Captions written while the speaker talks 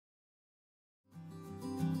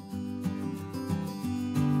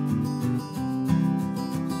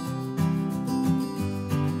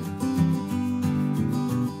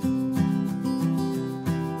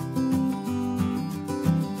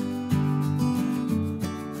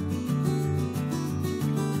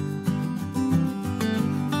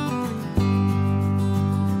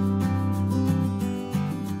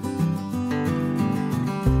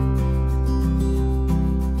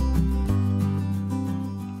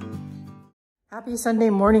Happy Sunday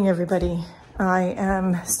morning, everybody. I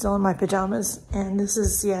am still in my pajamas, and this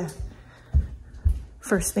is,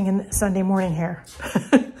 first thing in Sunday morning here.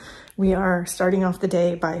 We are starting off the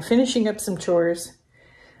day by finishing up some chores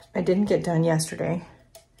I didn't get done yesterday.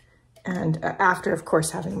 And after, of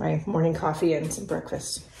course, having my morning coffee and some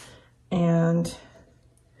breakfast. And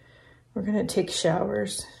we're gonna take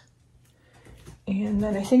showers. And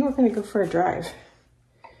then I think we're gonna go for a drive.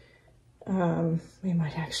 We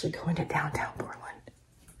might actually go into downtown Portland.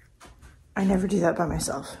 I never do that by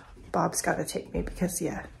myself. Bob's got to take me because,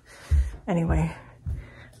 Anyway,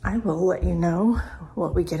 I will let you know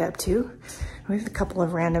what we get up to. We have a couple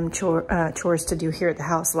of random chores to do here at the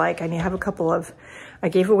house. Like, I have a couple of, I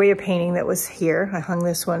gave away a painting that was here. I hung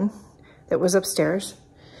this one that was upstairs.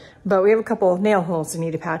 But we have a couple of nail holes I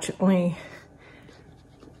need to patch. Only,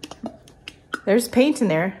 there's paint in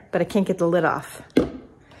there, but I can't get the lid off.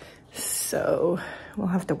 So we'll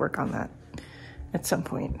have to work on that at some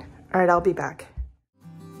point. All right, I'll be back.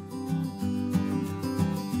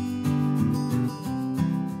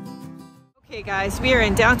 Okay guys, we are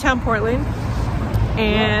in downtown Portland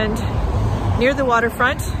and near the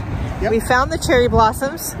waterfront. Yep. We found the cherry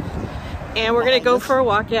blossoms and we're gonna go for a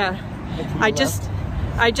walk. I just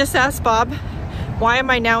asked Bob, why am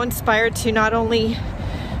I now inspired to not only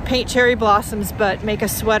paint cherry blossoms, but make a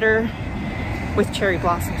sweater with cherry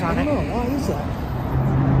blossoms on it. Oh, why is that?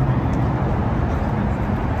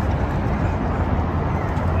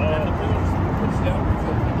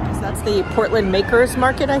 So that's the Portland Makers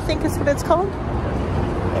Market, I think is what it's called.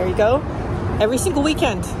 There you go. Every single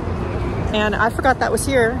weekend. And I forgot that was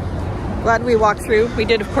here. Glad we walked through. We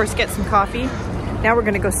did, of course, get some coffee. Now we're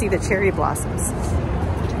gonna go see the cherry blossoms.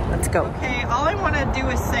 Let's go. Okay, all I wanna do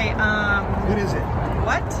is say, What is it?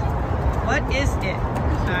 What is it?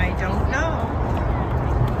 I don't know.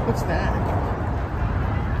 What's that?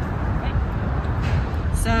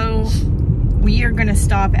 So we are gonna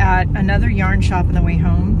stop at another yarn shop on the way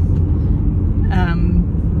home.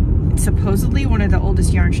 It's supposedly one of the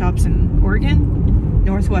oldest yarn shops in Oregon,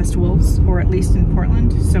 Northwest Wolves, or at least in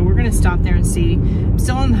Portland. So we're gonna stop there and see. I'm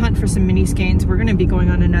still on the hunt for some mini skeins. We're gonna be going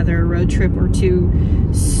on another road trip or two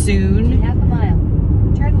soon. Half a mile.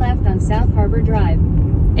 Turn left on South Harbor Drive.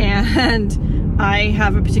 And I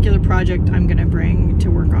have a particular project I'm gonna bring to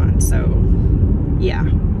work on, so yeah,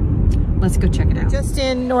 let's go check it out. Just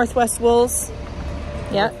in Northwest Wolves.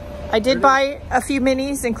 Yeah, I did buy a few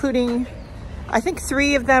minis, including, I think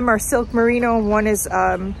 3 of them are silk merino, and 1 is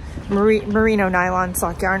merino nylon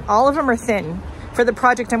sock yarn. All of them are thin. For the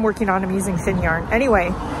project I'm working on, I'm using thin yarn. Anyway,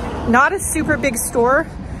 not a super big store,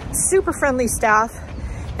 super friendly staff,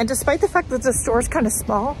 and despite the fact that the store is kind of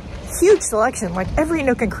small, huge selection, like every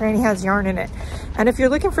nook and cranny has yarn in it. And if you're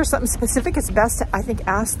looking for something specific, it's best to, I think,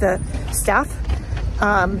 ask the staff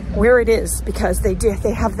where it is, because they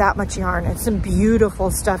have that much yarn. It's some beautiful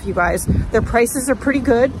stuff, you guys. Their prices are pretty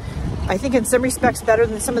good. I think in some respects better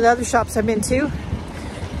than some of the other shops I've been to.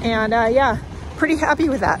 And yeah, pretty happy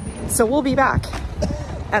with that. So we'll be back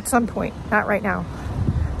at some point, not right now.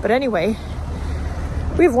 But anyway,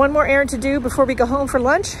 we have one more errand to do before we go home for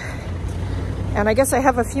lunch. And I guess I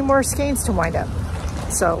have a few more skeins to wind up.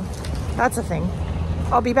 So that's a thing.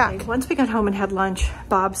 I'll be back. Once we got home and had lunch,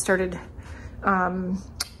 Bob started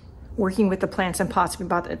working with the plants and pots we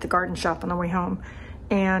bought at the garden shop on the way home.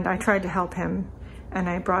 And I tried to help him. And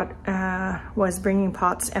I was bringing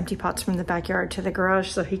pots, empty pots from the backyard to the garage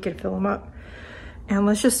so he could fill them up. And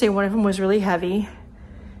let's just say one of them was really heavy.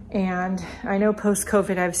 And I know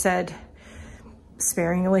post-COVID I've said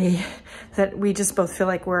sparingly that we just both feel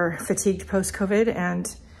like we're fatigued post-COVID,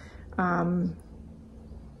 and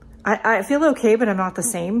I feel okay, but I'm not the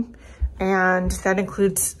same, and that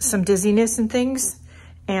includes some dizziness and things.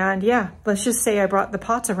 And yeah, let's just say I brought the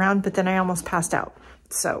pots around, but then I almost passed out.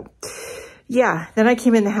 So yeah, then I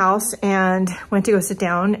came in the house and went to go sit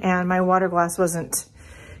down, and my water glass wasn't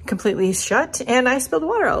completely shut, and I spilled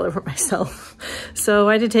water all over myself. So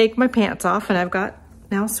I had to take my pants off, and I've got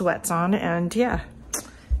now sweats on, and yeah,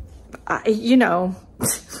 you know.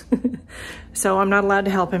 So I'm not allowed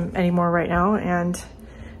to help him anymore right now. And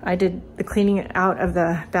I did the cleaning out of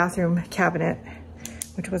the bathroom cabinet,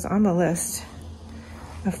 which was on the list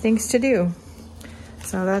of things to do.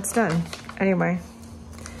 So that's done. Anyway,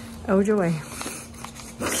 oh joy.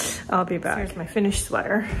 I'll be back. Here's my finished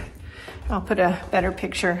sweater. I'll put a better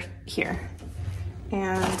picture here.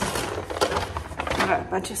 And I got a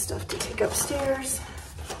bunch of stuff to take upstairs.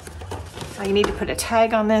 I need to put a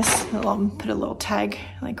tag on this. I'll put a little tag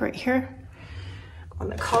like right here on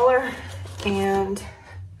the collar. And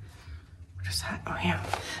what is that? Oh yeah.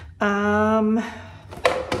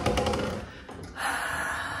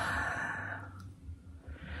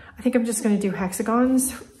 I think I'm just gonna do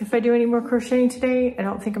hexagons if I do any more crocheting today. I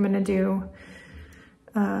don't think I'm gonna do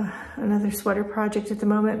another sweater project at the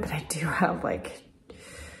moment, but I do have like 2,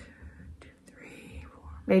 3, 4,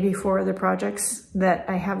 maybe 4 other projects that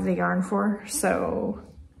I have the yarn for. So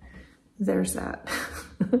there's that.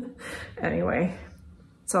 Anyway,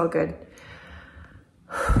 it's all good.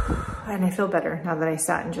 And I feel better now that I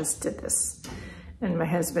sat and just did this. And my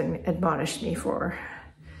husband admonished me for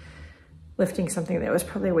lifting something that was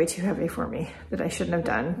probably way too heavy for me, that I shouldn't have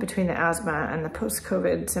done. Between the asthma and the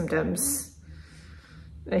post-COVID symptoms,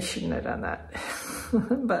 I shouldn't have done that.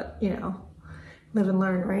 But, you know, live and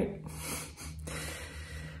learn, right?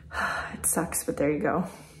 It sucks, but there you go.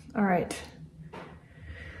 All right.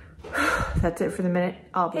 That's it for the minute.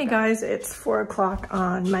 Hey guys, it's 4 o'clock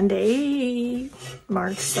on Monday,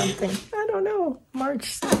 March something. I don't know,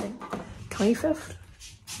 March something. 25th?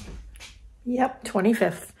 Yep,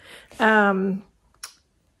 25th. I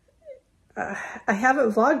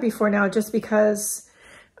haven't vlogged before now just because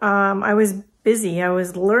I was busy. I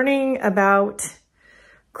was learning about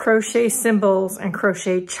crochet symbols and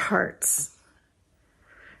crochet charts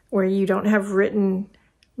where you don't have written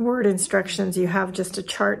word instructions. You have just a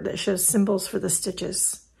chart that shows symbols for the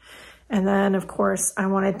stitches. And then of course I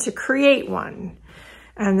wanted to create one.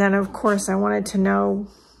 And then of course I wanted to know,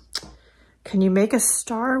 can you make a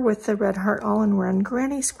star with the Red Heart All-in-One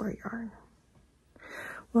Granny Square yarn?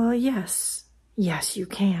 Well, yes. Yes, you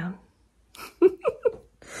can.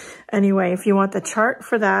 Anyway, if you want the chart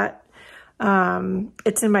for that,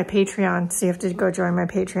 it's in my Patreon. So you have to go join my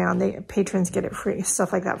Patreon. The patrons get it free,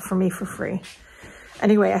 stuff like that for me for free.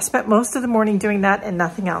 Anyway, I spent most of the morning doing that and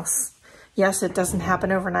nothing else. Yes, it doesn't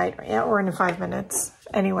happen overnight or in 5 minutes.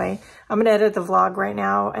 Anyway, I'm going to edit the vlog right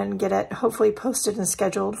now and get it hopefully posted and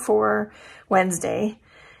scheduled for Wednesday.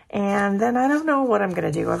 And then I don't know what I'm going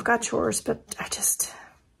to do. I've got chores, but I just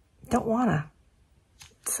don't want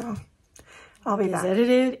to. So I'll be back.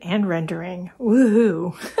 Edited and rendering.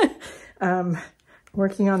 Woohoo.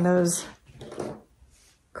 Working on those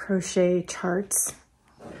crochet charts.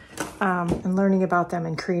 And learning about them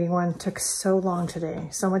and creating one took so long today,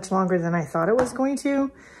 so much longer than I thought it was going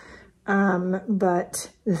to, but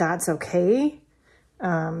that's okay.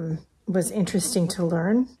 Was interesting to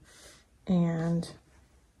learn, and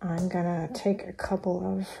I'm gonna take a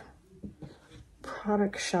couple of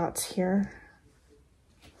product shots here.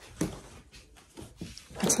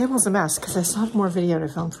 The table's a mess because I still have more video to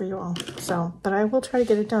film for you all, so, but I will try to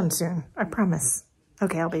get it done soon, I promise.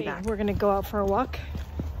 Okay, I'll be back. We're gonna go out for a walk.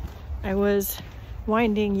 I was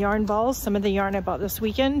winding yarn balls, some of the yarn I bought this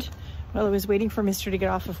weekend while I was waiting for Mr. to get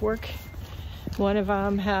off of work. One of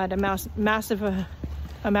them had a massive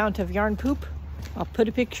amount of yarn poop. I'll put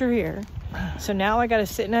a picture here. So now I gotta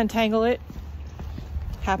sit and untangle it.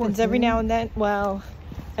 Happens every now and then. Well,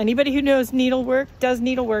 anybody who knows needlework, does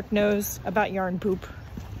needlework, knows about yarn poop.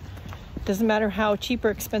 Doesn't matter how cheap or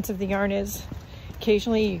expensive the yarn is.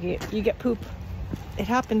 Occasionally you get poop. It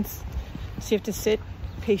happens. So you have to sit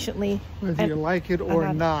patiently, whether you like it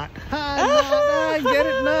or not. I get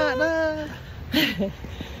it, not.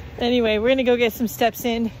 Anyway, we're gonna go get some steps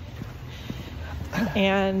in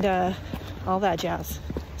and all that jazz.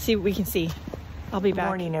 See what we can see. I'll be back. Good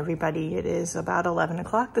morning, everybody. It is about 11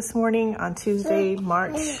 o'clock this morning on Tuesday,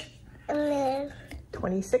 March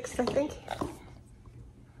 26th, I think.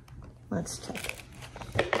 Let's check.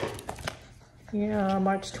 Yeah,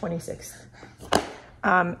 March 26th.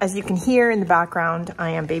 As you can hear in the background, I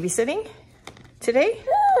am babysitting today.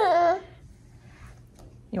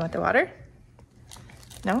 You want the water?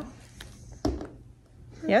 No?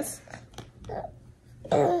 Yes?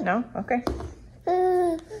 No? Okay.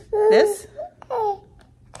 This?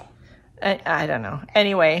 I don't know.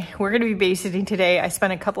 Anyway, we're going to be babysitting today. I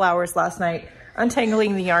spent a couple hours last night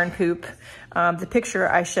untangling the yarn poop. The picture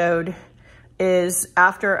I showed is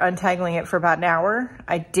after untangling it for about an hour.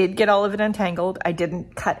 I did get all of it untangled. I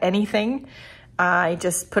didn't cut anything. I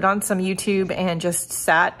just put on some YouTube and just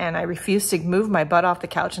sat, and I refused to move my butt off the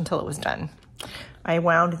couch until it was done. I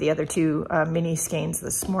wound the other 2 mini skeins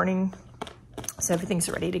this morning, so everything's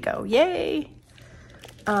ready to go. Yay!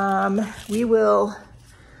 We will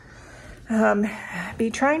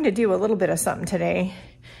be trying to do a little bit of something today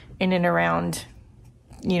in and around,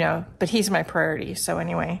 you know, but he's my priority. So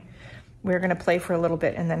anyway, we're gonna play for a little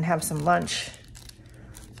bit and then have some lunch.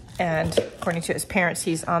 And according to his parents,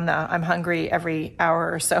 he's on the I'm hungry every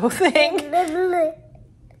hour or so thing,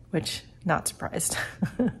 which not surprised.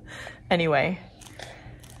 Anyway,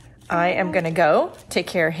 I am gonna go take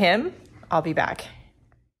care of him. I'll be back.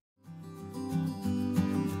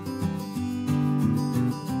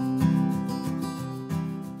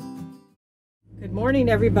 Good morning,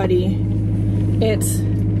 everybody. It's,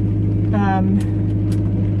 turn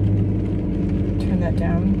that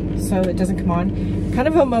down so it doesn't come on. Kind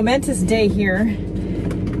of a momentous day here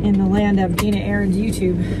in the land of Dina Aaron's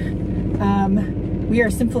YouTube. We are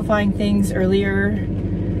simplifying things earlier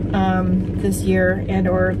this year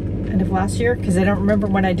or end of last year, because I don't remember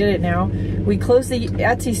when I did it now. We closed the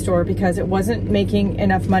Etsy store because it wasn't making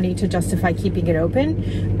enough money to justify keeping it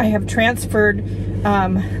open. I have transferred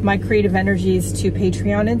my creative energies to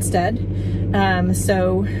Patreon instead.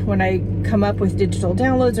 So when I come up with digital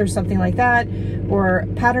downloads or something like that, or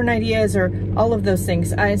pattern ideas or all of those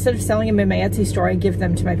things, instead of selling them in my Etsy store, I give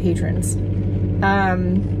them to my patrons.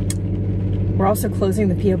 We're also closing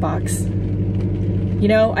the P.O. box. You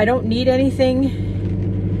know, I don't need anything.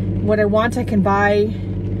 What I want, I can buy.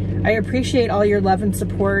 I appreciate all your love and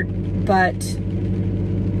support, but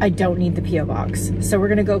I don't need the P.O. box. So we're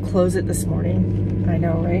gonna go close it this morning. I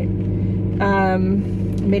know, right?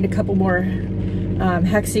 Made a couple more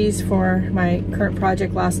hexies for my current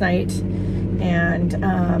project last night. And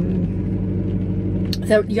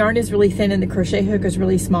the yarn is really thin and the crochet hook is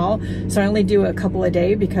really small. So I only do a couple a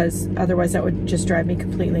day because otherwise that would just drive me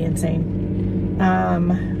completely insane.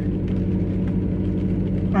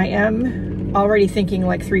 I am already thinking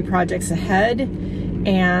like 3 projects ahead,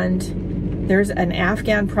 and there's an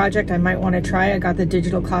Afghan project I might want to try. I got the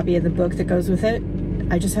digital copy of the book that goes with it.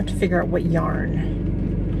 I just have to figure out what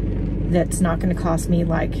yarn that's not going to cost me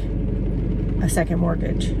like a second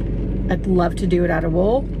mortgage. I'd love to do it out of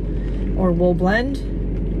wool or wool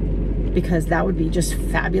blend, because that would be just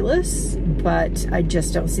fabulous, but I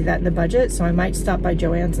just don't see that in the budget. So I might stop by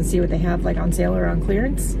Joann's and see what they have like on sale or on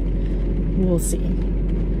clearance. We'll see.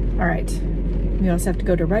 All right, we also have to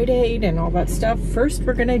go to Rite Aid and all that stuff. First,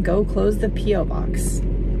 we're gonna go close the P.O. box.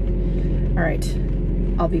 All right,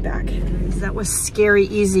 I'll be back. That was scary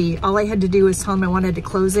easy. All I had to do was tell him I wanted to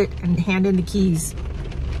close it and hand in the keys.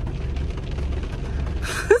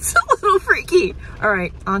 It's a little freaky. All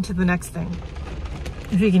right, on to the next thing.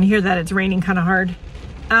 If you can hear that, it's raining kind of hard.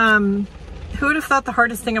 Who would have thought the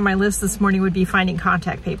hardest thing on my list this morning would be finding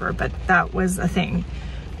contact paper, but that was a thing.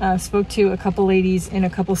 Spoke to a couple ladies in a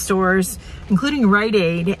couple stores, including Rite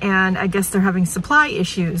Aid, and I guess they're having supply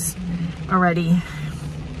issues already.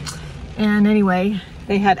 And anyway,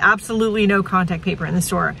 they had absolutely no contact paper in the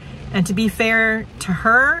store. And to be fair to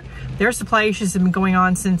her, their supply issues have been going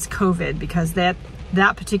on since COVID, because that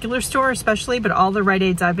particular store especially, but all the Rite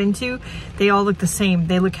Aids I've been to, they all look the same.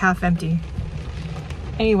 They look half empty.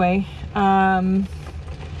 Anyway,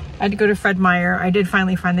 I had to go to Fred Meyer. I did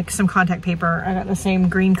finally find some contact paper. I got the same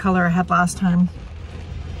green color I had last time,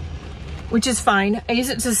 which is fine. I use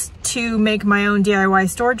it just to make my own DIY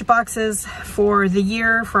storage boxes for the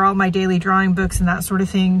year, for all my daily drawing books and that sort of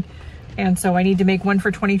thing. And so I need to make one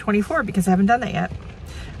for 2024 because I haven't done that yet.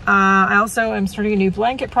 I also am starting a new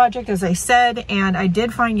blanket project, as I said, and I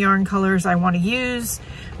did find yarn colors I want to use.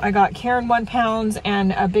 I got Caron 1 pounds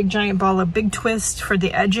and a big giant ball of Big Twist for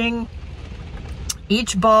the edging.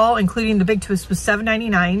 Each ball, including the Big Twist, was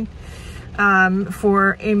 $7.99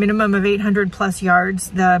 for a minimum of 800 plus yards.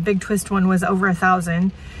 The Big Twist one was over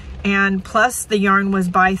 1,000, and plus the yarn was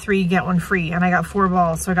buy 3 get 1 free, and I got 4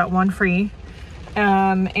 balls, so I got 1 free.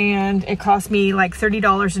 And it cost me like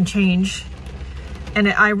 $30 and change. And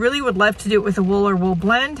I really would love to do it with a wool or wool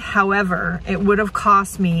blend. However, it would have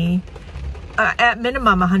cost me at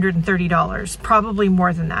minimum $130, probably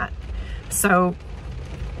more than that. So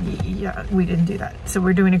yeah, we didn't do that. So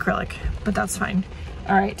we're doing acrylic, but that's fine.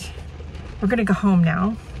 All right, we're gonna go home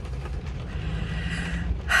now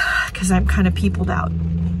because I'm kind of peopled out.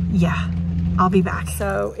 Yeah, I'll be back.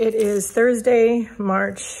 So it is Thursday,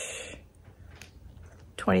 March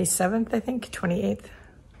 27th, I think, 28th.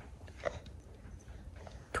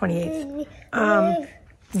 28th.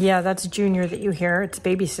 Yeah, that's Junior that you hear. It's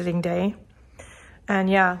babysitting day. And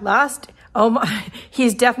yeah,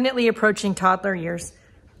 he's definitely approaching toddler years.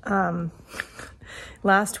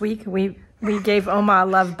 Last week we gave Oma a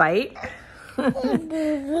love bite.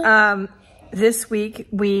 This week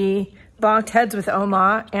we bonked heads with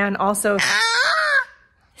Oma and also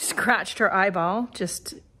scratched her eyeball.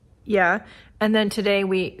 Yeah. And then today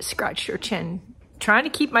we scratched her chin. Trying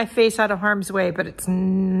to keep my face out of harm's way, but it's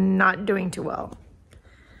not doing too well.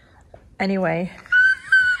 Anyway,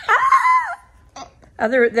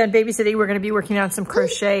 other than babysitting, we're going to be working on some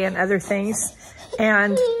crochet and other things.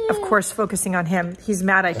 And of course, focusing on him. He's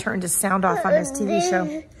mad I turned his sound off on his TV show.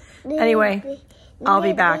 Anyway, I'll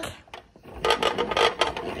be back.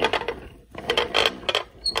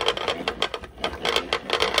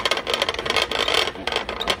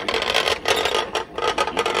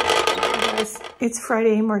 It's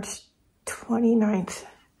Friday, March 29th.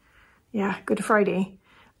 Yeah, Good Friday.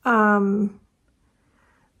 I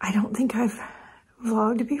don't think I've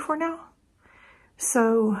vlogged before now.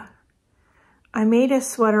 So I made a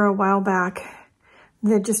sweater a while back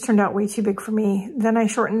that just turned out way too big for me. Then I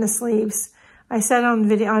shortened the sleeves. I said on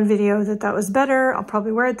video that that was better. I'll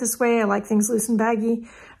probably wear it this way. I like things loose and baggy.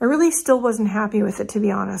 I really still wasn't happy with it, to be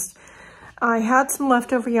honest. I had some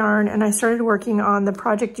leftover yarn and I started working on the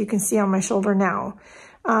project you can see on my shoulder now.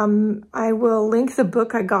 I will link the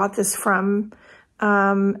book I got this from.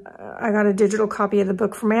 I got a digital copy of the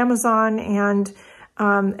book from Amazon, and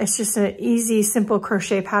it's just an easy, simple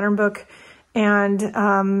crochet pattern book, and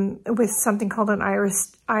with something called an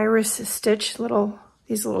iris stitch,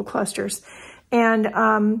 these little clusters. And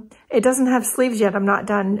it doesn't have sleeves yet. I'm not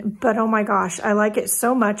done, but oh my gosh, I like it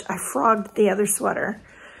so much. I frogged the other sweater.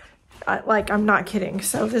 I'm not kidding.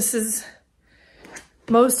 So this is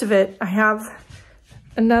most of it. I have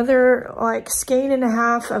another skein and a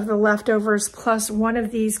half of the leftovers plus one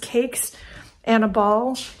of these cakes and a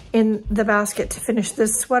ball in the basket to finish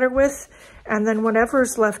this sweater with. And then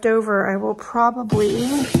whatever's left over, I will probably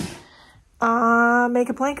make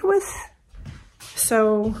a blanket with.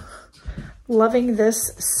 So loving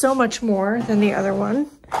this so much more than the other one.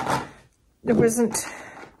 It was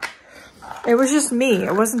just me.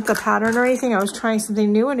 It wasn't the pattern or anything. I was trying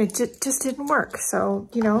something new and it just didn't work. So,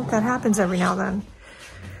 you know, that happens every now and then.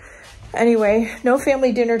 Anyway, no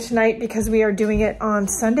family dinner tonight because we are doing it on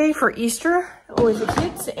Sunday for Easter with the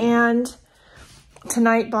kids. And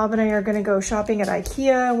tonight, Bob and I are going to go shopping at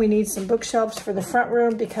IKEA. We need some bookshelves for the front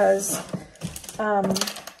room because we're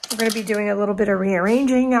going to be doing a little bit of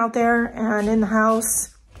rearranging out there and in the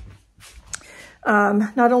house.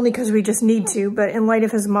 Not only because we just need to, but in light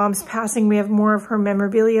of his mom's passing, we have more of her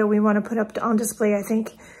memorabilia we want to put up on display, I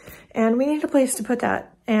think. And we need a place to put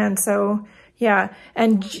that. And so, yeah.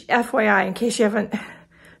 And FYI, in case you haven't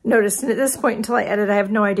noticed, and at this point until I edit, I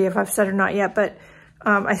have no idea if I've said or not yet, but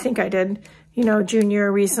I think I did. You know,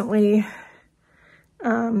 Junior recently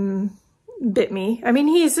bit me. I mean,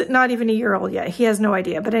 he's not even a year old yet. He has no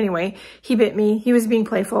idea. But anyway, he bit me. He was being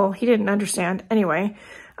playful. He didn't understand. Anyway,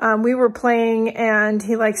 we were playing and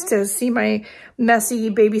he likes to see my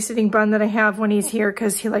messy babysitting bun that I have when he's here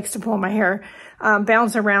because he likes to pull my hair,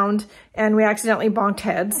 bounce around, and we accidentally bonked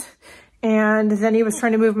heads. And then he was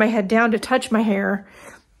trying to move my head down to touch my hair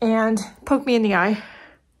and poke me in the eye.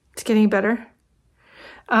 It's getting better.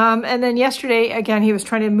 And then yesterday, again, he was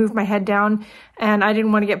trying to move my head down and I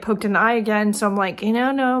didn't want to get poked in the eye again. So I'm like, you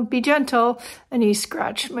know, no, be gentle. And he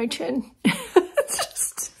scratched my chin. It's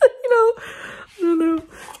just, you know, I don't know.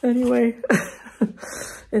 Anyway,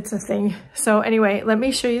 it's a thing. So anyway, let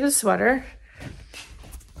me show you the sweater.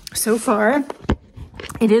 So far,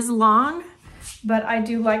 it is long, but I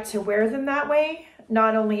do like to wear them that way.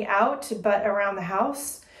 Not only out, but around the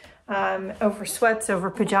house, over sweats, over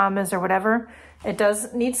pajamas or whatever. It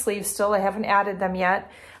does need sleeves still. I haven't added them yet.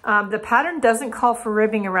 The pattern doesn't call for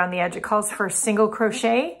ribbing around the edge. It calls for single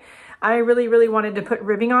crochet. I really, really wanted to put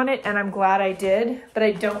ribbing on it and I'm glad I did, but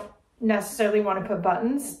I don't necessarily want to put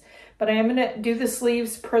buttons. But I am gonna do the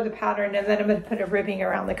sleeves per the pattern and then I'm gonna put a ribbing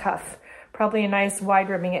around the cuff. Probably a nice wide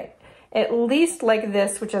ribbing, at least like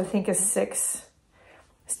this, which I think is 6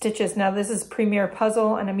 stitches. Now this is Premier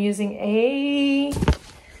Puzzle and I'm using a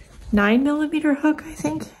 9mm hook, I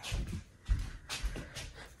think.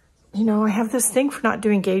 You know, I have this thing for not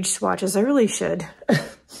doing gauge swatches. I really should.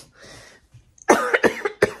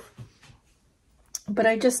 But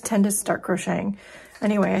I just tend to start crocheting.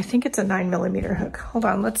 Anyway, I think it's a 9mm hook. Hold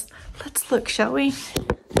on, let's look, shall we?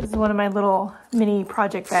 This is one of my little mini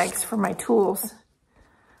project bags for my tools.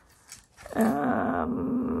 Why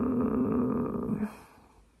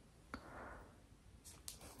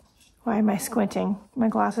am I squinting? My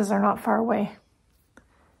glasses are not far away.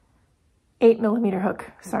 8mm hook,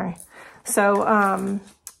 sorry. So,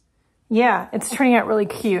 yeah, it's turning out really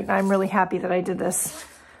cute. I'm really happy that I did this.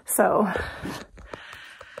 So,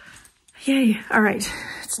 yay. All right,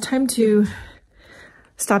 it's time to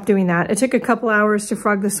stop doing that. It took a couple hours to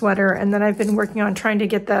frog the sweater, and then I've been working on trying to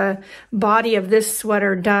get the body of this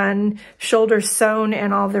sweater done, shoulders sewn,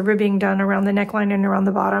 and all the ribbing done around the neckline and around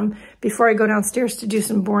the bottom before I go downstairs to do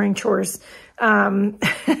some boring chores.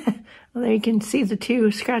 Well, there you can see the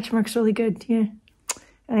 2 scratch marks really good. Yeah.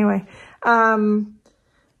 Anyway,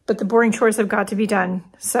 but the boring chores have got to be done.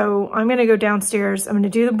 So I'm going to go downstairs. I'm going to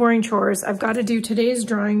do the boring chores. I've got to do today's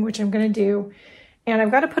drawing, which I'm going to do. And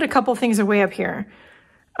I've got to put a couple things away up here.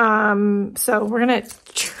 So we're going to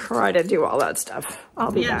try to do all that stuff.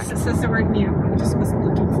 I'll be back. Yes, it says the word mute. I just wasn't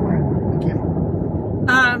looking for it. Okay.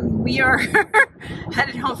 We are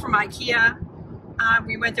headed home from IKEA.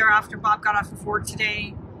 We went there after Bob got off of work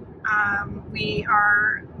today. We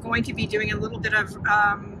are going to be doing a little bit of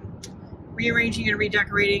rearranging and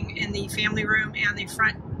redecorating in the family room and the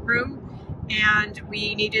front room, and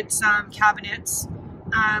we needed some cabinets.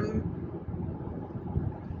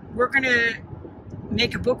 We're going to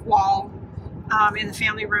make a book wall in the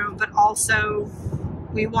family room, but also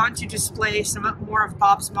we want to display some more of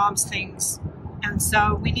Bob's mom's things, and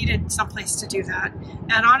so we needed someplace to do that.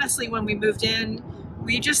 And honestly, when we moved in,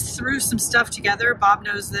 we just threw some stuff together. Bob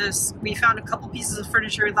knows this. We found a couple pieces of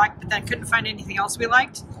furniture we liked, but then couldn't find anything else we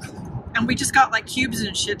liked. And we just got like cubes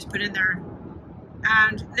and shit to put in there.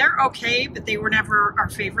 And they're okay, but they were never our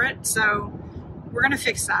favorite. So we're gonna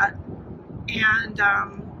fix that. And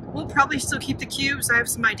we'll probably still keep the cubes. I have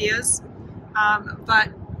some ideas. But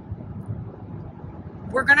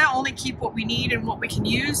we're gonna only keep what we need and what we can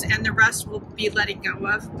use, and the rest we'll be letting go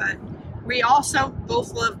of. But we also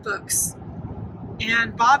both love books.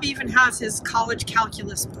 And Bob even has his college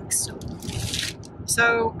calculus book still.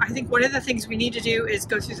 So I think one of the things we need to do is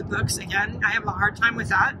go through the books again. I have a hard time with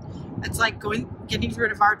that. It's like getting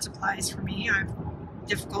rid of art supplies for me. I have a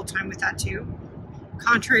difficult time with that too,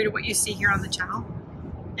 contrary to what you see here on the channel.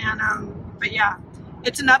 And but yeah,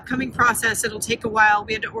 it's an upcoming process. It'll take a while.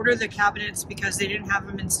 We had to order the cabinets because they didn't have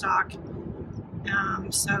them in stock.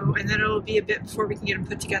 And then it'll be a bit before we can get them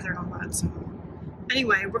put together and all that. So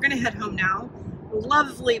anyway, we're gonna head home now.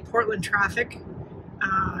 Lovely Portland traffic.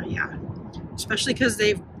 Yeah, especially because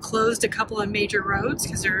they've closed a couple of major roads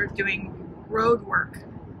because they're doing road work.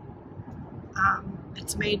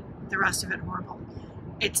 It's made the rest of it horrible.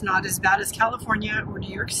 It's not as bad as California or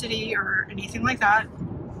New York City or anything like that,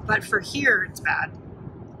 but for here it's bad.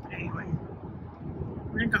 But anyway,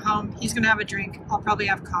 we're gonna go home. He's gonna have a drink. I'll probably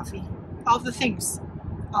have coffee. All the things.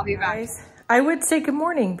 I'll be back. I would say good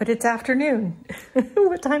morning, but it's afternoon.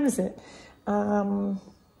 What time is it?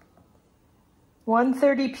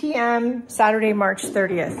 1:30 p.m. Saturday, March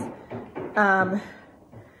 30th.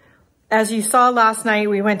 As you saw last night,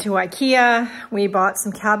 we went to IKEA. We bought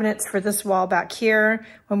some cabinets for this wall back here.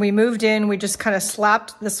 When we moved in, we just kind of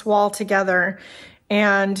slapped this wall together,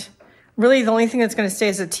 and really the only thing that's going to stay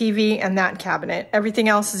is a TV and that cabinet. Everything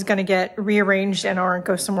else is going to get rearranged and or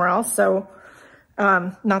go somewhere else. So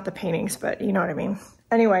not the paintings, but you know what I mean.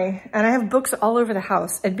 Anyway, and I have books all over the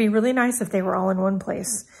house. It'd be really nice if they were all in one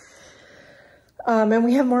place. And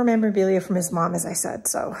we have more memorabilia from his mom, as I said.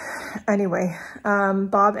 So anyway,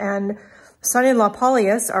 Bob and son-in-law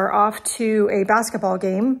Paulius are off to a basketball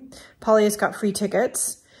game. Paulius got free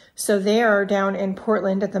tickets. So they are down in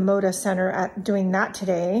Portland at the Moda Center doing that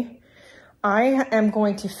today. I am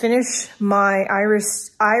going to finish my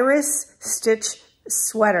Iris Stitch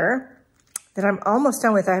sweater that I'm almost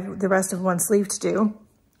done with. I have the rest of one sleeve to do.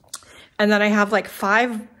 And then I have like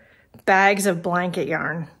 5 bags of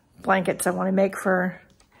blankets I want to make for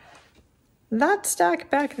that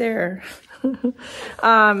stack back there.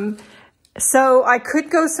 So I could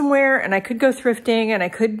go somewhere and I could go thrifting and I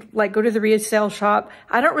could like go to the resale shop.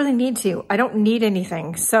 I don't really need to. I don't need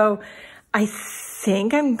anything. So I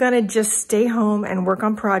think I'm going to just stay home and work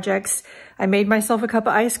on projects. I made myself a cup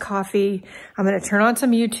of iced coffee. I'm going to turn on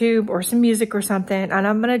some YouTube or some music or something, and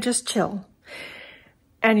I'm going to just chill.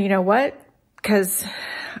 And you know what? Because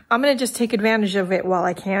I'm going to just take advantage of it while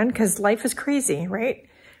I can, because life is crazy, right?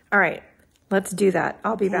 All right, let's do that.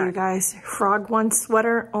 I'll be back. You guys, frog one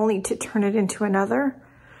sweater only to turn it into another,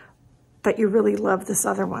 but you really love this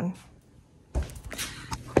other one.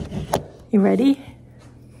 You ready?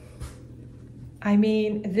 I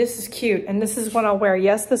mean, this is cute, and this is what I'll wear.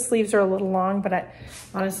 Yes, the sleeves are a little long, but I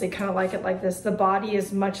honestly kind of like it like this. The body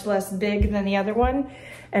is much less big than the other one,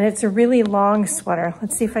 and it's a really long sweater.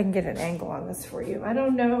 Let's see if I can get an angle on this for you. I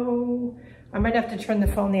don't know. I might have to turn the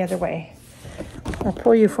phone the other way. I'll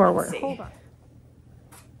pull you forward. Hold on.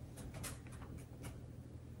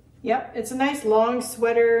 Yep, it's a nice long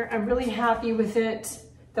sweater. I'm really happy with it.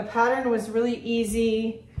 The pattern was really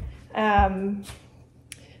easy.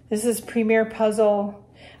 This is Premier Puzzle.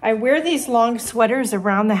 I wear these long sweaters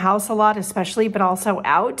around the house a lot, especially, but also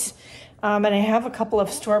out. And I have a couple of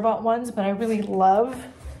store-bought ones, but I really love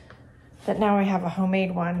that now I have a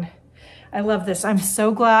homemade one. I love this. I'm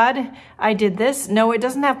so glad I did this. No, it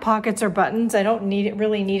doesn't have pockets or buttons. I don't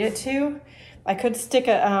really need it to. I could stick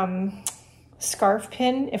a scarf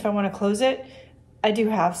pin if I want to close it. I do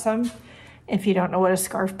have some. If you don't know what a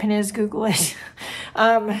scarf pin is, Google it.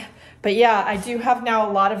 But yeah, I do have now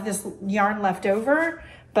a lot of this yarn left over,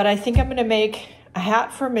 but I think I'm going to make a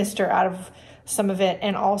hat for Mister out of some of it.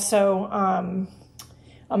 And also, I'm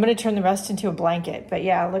going to turn the rest into a blanket. But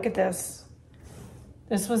yeah, look at this.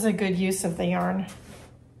 This was a good use of the yarn.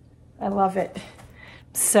 I love it.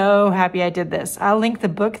 So happy I did this. I'll link the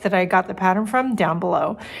book that I got the pattern from down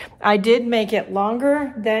below. I did make it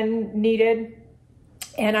longer than needed.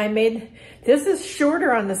 And I made, this is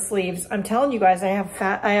shorter on the sleeves. I'm telling you guys, I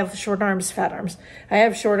have short arms, fat arms. I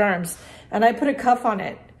have short arms. And I put a cuff on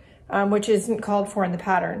it, which isn't called for in the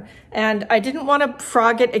pattern. And I didn't want to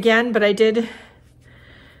frog it again, but I did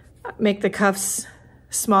make the cuffs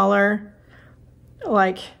smaller.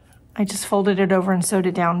 Like, I just folded it over and sewed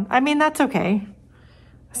it down. I mean, that's okay.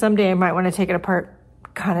 Someday I might want to take it apart.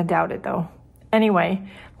 Kind of doubt it though. Anyway,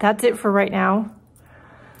 that's it for right now.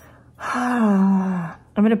 I'm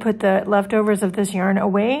going to put the leftovers of this yarn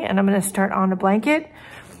away and I'm going to start on the blanket.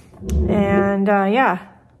 And yeah,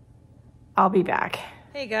 I'll be back.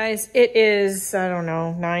 Hey guys, it is, I don't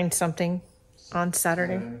know, 9 something on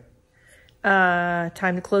Saturday.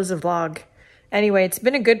 Time to close the vlog. Anyway, it's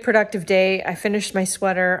been a good productive day. I finished my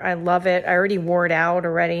sweater. I love it. I already wore it out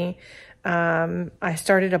already. I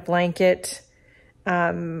started a blanket.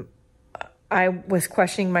 I was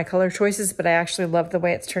questioning my color choices, but I actually love the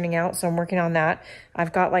way it's turning out. So I'm working on that.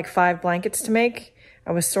 I've got like 5 blankets to make.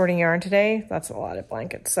 I was sorting yarn today. That's a lot of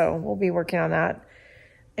blankets. So we'll be working on that.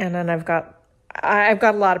 And then I've got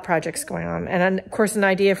a lot of projects going on. And then of course an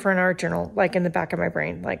idea for an art journal, like in the back of my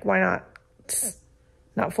brain. Like why not? It's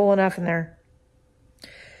not full enough in there.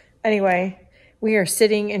 Anyway, we are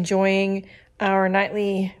sitting enjoying our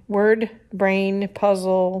nightly word brain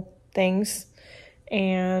puzzle things.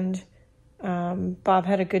 And Bob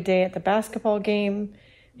had a good day at the basketball game.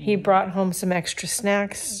 He brought home some extra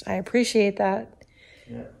snacks. I appreciate that.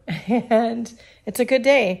 Yeah. And it's a good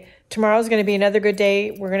day. Tomorrow's going to be another good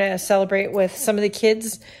day. We're going to celebrate with some of the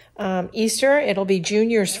kids Easter. It'll be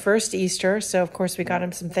Junior's first Easter. So, of course, we got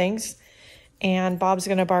him some things. And Bob's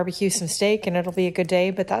going to barbecue some steak, and it'll be a good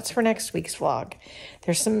day. But that's for next week's vlog.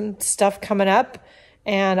 There's some stuff coming up,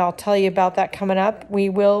 and I'll tell you about that coming up. We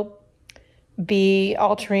will be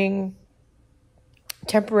altering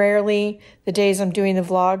temporarily the days I'm doing the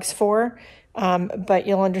vlogs for, but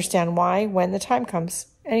you'll understand why when the time comes.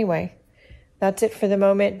 Anyway, that's it for the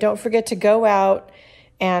moment. Don't forget to go out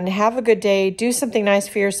and have a good day. Do something nice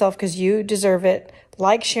for yourself because you deserve it.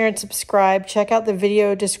 Like, share, and subscribe. Check out the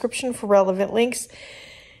video description for relevant links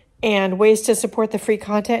and ways to support the free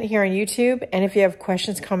content here on YouTube. And if you have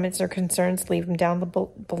questions, comments, or concerns, leave them down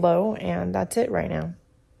below. And that's it right now.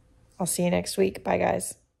 I'll see you next week. Bye,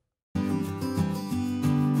 guys.